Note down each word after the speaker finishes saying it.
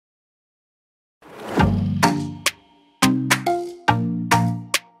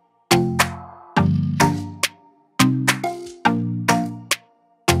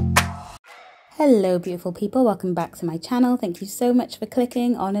Hello beautiful people, welcome back to my channel. Thank you so much for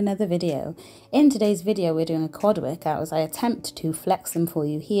clicking on another video. In today's video we're doing a quad workout as I attempt to flex them for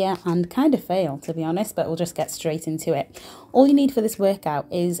you here and kind of fail, to be honest, but we'll just get straight into it. All you need for this workout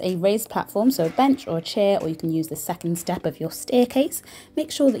is a raised platform, so a bench or a chair, or you can use the second step of your staircase. Make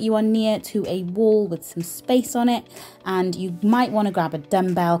sure that you are near to a wall with some space on it, and you might want to grab a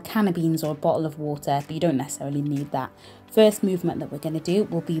dumbbell, can of beans or a bottle of water, but you don't necessarily need that. First movement that we're going to do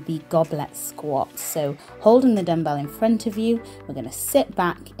will be the goblet squat. So holding the dumbbell in front of you, we're going to sit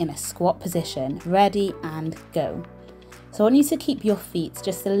back in a squat position, ready and go. So I want you to keep your feet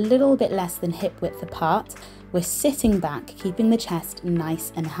just a little bit less than hip width apart. We're sitting back, keeping the chest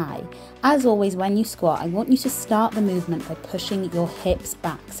nice and high. As always, when you squat, I want you to start the movement by pushing your hips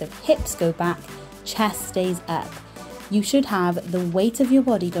back. So hips go back, chest stays up. You should have the weight of your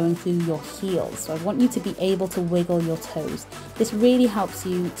body going through your heels. So I want you to be able to wiggle your toes. This really helps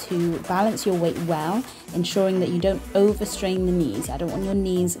you to balance your weight well, ensuring that you don't overstrain the knees. I don't want your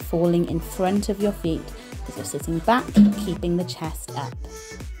knees falling in front of your feet as you're sitting back, keeping the chest up.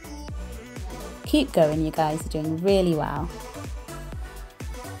 Keep going, you guys are doing really well.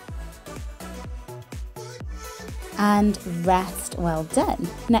 And rest, well done.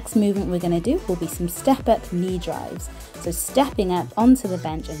 Next movement we're going to do will be some step up knee drives. So stepping up onto the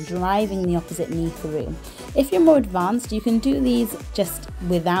bench and driving the opposite knee through. If you're more advanced, you can do these just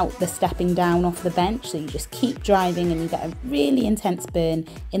without the stepping down off the bench. So you just keep driving and you get a really intense burn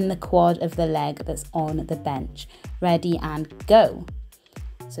in the quad of the leg that's on the bench. Ready and go.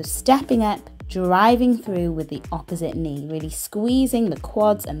 So stepping up, driving through with the opposite knee, really squeezing the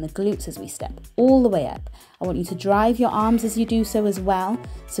quads and the glutes as we step all the way up. I want you to drive your arms as you do so as well.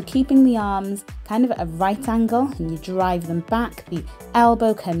 So keeping the arms kind of at a right angle, and you drive them back. The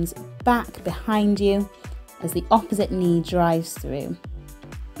elbow comes back behind you as the opposite knee drives through.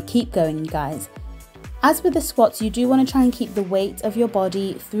 Keep going, you guys. As with the squats, you do want to try and keep the weight of your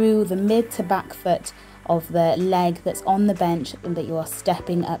body through the mid to back foot of the leg that's on the bench and that you are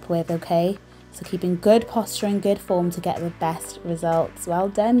stepping up with, okay? So keeping good posture and good form to get the best results. Well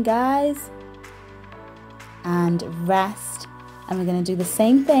done, guys. And rest. And we're going to do the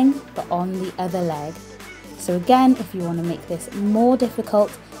same thing, but on the other leg. So again, if you want to make this more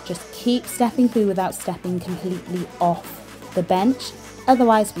difficult, just keep stepping through without stepping completely off the bench.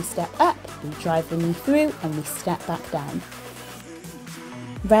 Otherwise, we step up, we drive the knee through, and we step back down.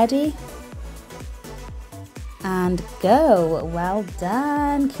 Ready? And go. Well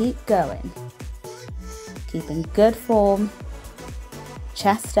done. Keep going. Keeping good form,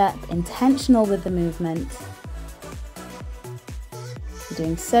 chest up, intentional with the movement. You're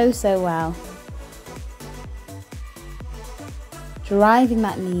doing so well. Driving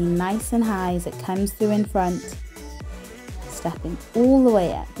that knee nice and high as it comes through in front. Stepping all the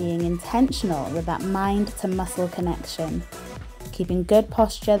way up, being intentional with that mind to muscle connection. Keeping good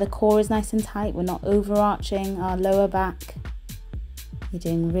posture, the core is nice and tight, we're not overarching our lower back. You're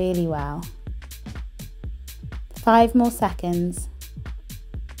doing really well. 5 more seconds.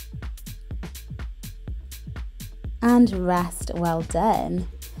 And rest, well done.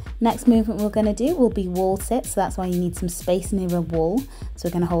 Next movement we're going to do will be wall sit, so that's why you need some space near a wall. So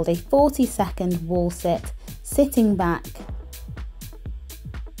we're going to hold a 40-second wall sit, sitting back.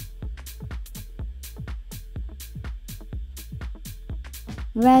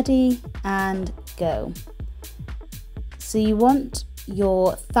 Ready and go. So you want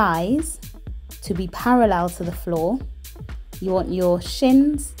your thighs to be parallel to the floor. You want your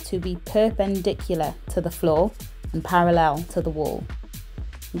shins to be perpendicular to the floor and parallel to the wall.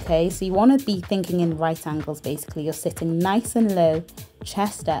 Okay, so you want to be thinking in right angles basically. You're sitting nice and low,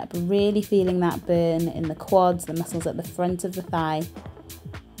 chest up, really feeling that burn in the quads, the muscles at the front of the thigh.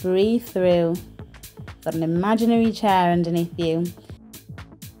 Breathe through. Got an imaginary chair underneath you.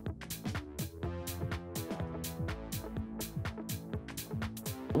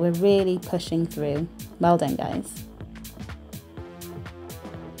 We're really pushing through. Well done, guys.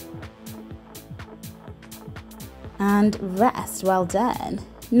 And rest, well done.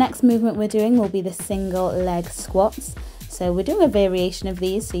 Next movement we're doing will be the single leg squats. So we're doing a variation of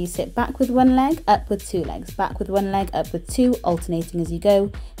these. So you sit back with one leg, up with 2 legs, back with 1 leg, up with 2, alternating as you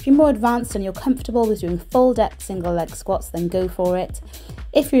go. If you're more advanced and you're comfortable with doing full depth single leg squats, then go for it.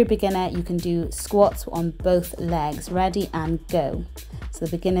 If you're a beginner, you can do squats on both legs. Ready and go. So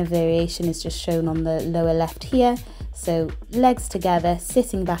the beginner variation is just shown on the lower left here. So legs together,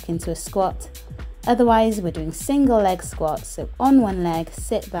 sitting back into a squat. Otherwise, we're doing single leg squats. So on one leg,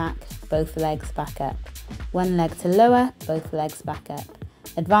 sit back, both legs back up. One leg to lower, both legs back up.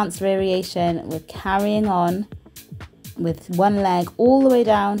 Advanced variation, we're carrying on with one leg all the way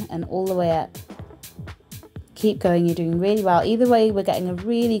down and all the way up. Keep going, you're doing really well. Either way, we're getting a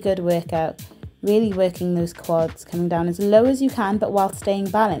really good workout, really working those quads, coming down as low as you can, but while staying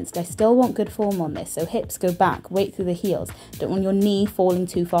balanced. I still want good form on this, so hips go back, weight through the heels. Don't want your knee falling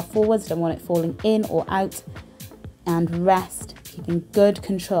too far forwards, don't want it falling in or out. And rest, keeping good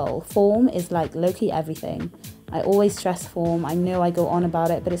control. Form is like low-key everything. I always stress form. I know I go on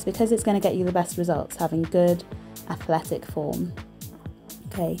about it, but it's because it's going to get you the best results, having good athletic form.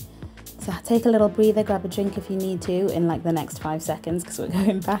 Okay, so take a little breather, grab a drink if you need to in like the next 5 seconds, because we're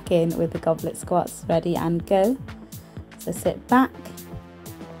going back in with the goblet squats. Ready and go. So sit back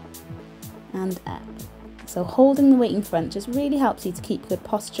and up. So holding the weight in front just really helps you to keep good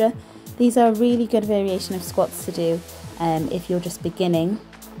posture. These are a really good variation of squats to do if you're just beginning.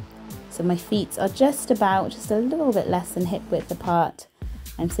 So my feet are just a little bit less than hip width apart.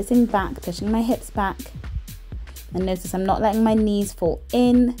 I'm sitting back, pushing my hips back. And notice I'm not letting my knees fall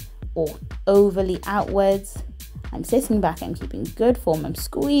in or overly outwards. I'm sitting back, I'm keeping good form. I'm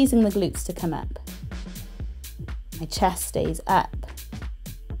squeezing the glutes to come up. My chest stays up.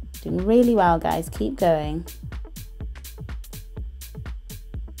 Doing really well, guys. Keep going.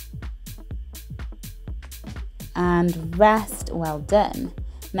 And rest. Well done.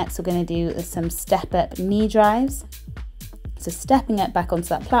 Next, we're going to do some step up knee drives. So stepping up back onto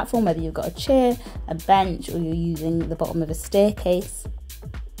that platform, whether you've got a chair, a bench, or you're using the bottom of a staircase.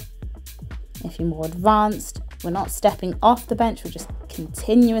 If you're more advanced, we're not stepping off the bench, we're just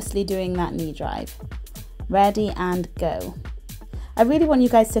continuously doing that knee drive. Ready and go. I really want you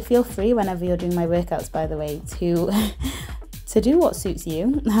guys to feel free whenever you're doing my workouts, by the way, to do what suits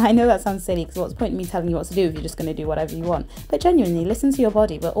you. I know that sounds silly, because what's the point in me telling you what to do if you're just going to do whatever you want? But genuinely, listen to your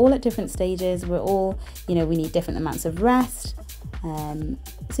body. We're all at different stages. We're all, we need different amounts of rest. So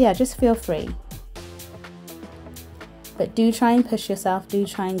yeah, just feel free. But do try and push yourself. Do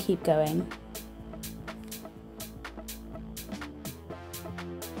try and keep going.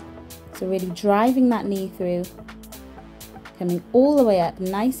 So really driving that knee through. Coming all the way up,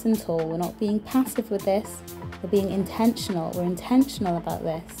 nice and tall. We're not being passive with this. We're being intentional. We're intentional about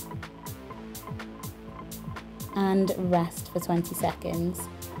this. And rest for 20 seconds.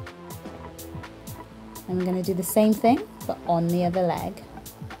 And we're going to do the same thing, but on the other leg.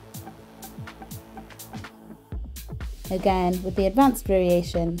 Again, with the advanced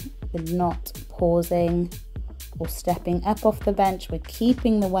variation, we're not pausing or stepping up off the bench. We're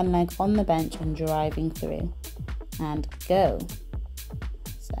keeping the one leg on the bench and driving through. And go.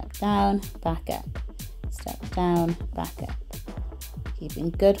 Step down, back up. Step down, back up. Keeping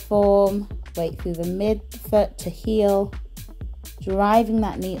good form, weight through the mid-foot to heel. Driving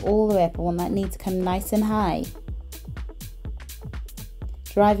that knee all the way up. I want that knee to come nice and high.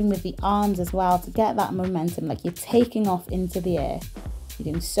 Driving with the arms as well to get that momentum, like you're taking off into the air.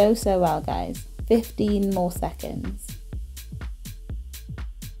 You're doing so well, guys. 15 more seconds.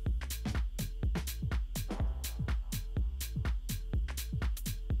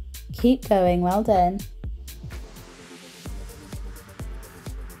 Keep going, well done.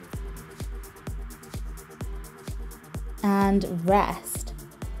 And rest.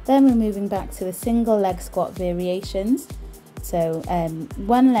 Then we're moving back to the single leg squat variations. So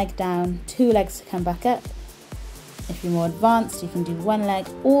one leg down, 2 legs to come back up. If you're more advanced, you can do one leg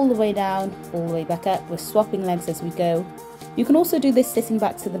all the way down, all the way back up. We're swapping legs as we go. You can also do this sitting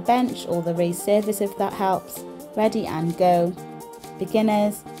back to the bench or the raised surface if that helps. Ready and go.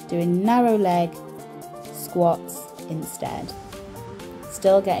 Beginners doing narrow leg squats instead.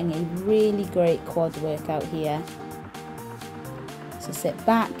 Still getting a really great quad workout here. So sit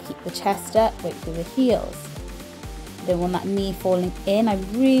back, keep the chest up, weight through the heels. I don't want that knee falling in. I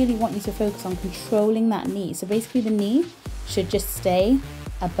really want you to focus on controlling that knee. So basically the knee should just stay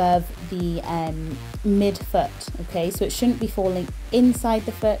above the mid-foot, okay? So it shouldn't be falling inside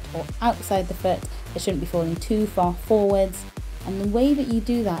the foot or outside the foot. It shouldn't be falling too far forwards. And the way that you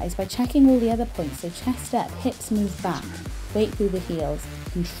do that is by checking all the other points. So chest up, hips move back, weight through the heels,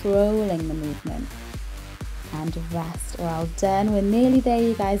 controlling the movement. And rest. Well done. We're nearly there,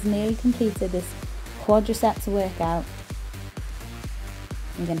 you guys. Nearly completed this quadriceps workout.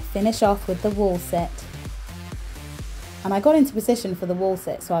 I'm going to finish off with the wall sit. And I got into position for the wall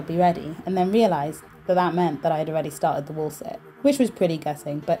sit so I'd be ready, and then realised that that meant that I had already started the wall sit, which was pretty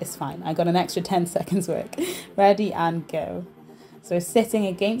gutting, but it's fine. I got an extra 10 seconds work. Ready and go. So sitting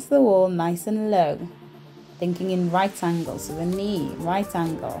against the wall, nice and low. Thinking in right angle, so the knee, right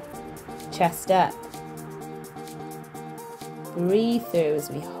angle. Chest up. Breathe through as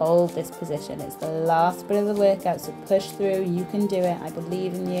we hold this position. It's the last bit of the workout, so push through. You can do it. I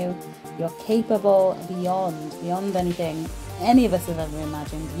believe in you. You're capable beyond anything any of us have ever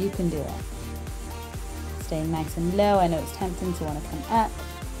imagined. You can do it. staying nice and low. I know it's tempting to want to come up.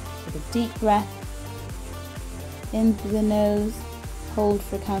 Take a deep breath in through the nose, hold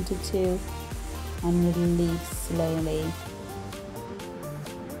for a count of 2, and release slowly.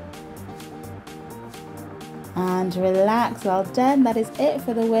 And relax. Well done. That is it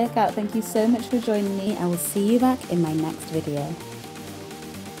for the workout. Thank you so much for joining me. I will see you back in my next video.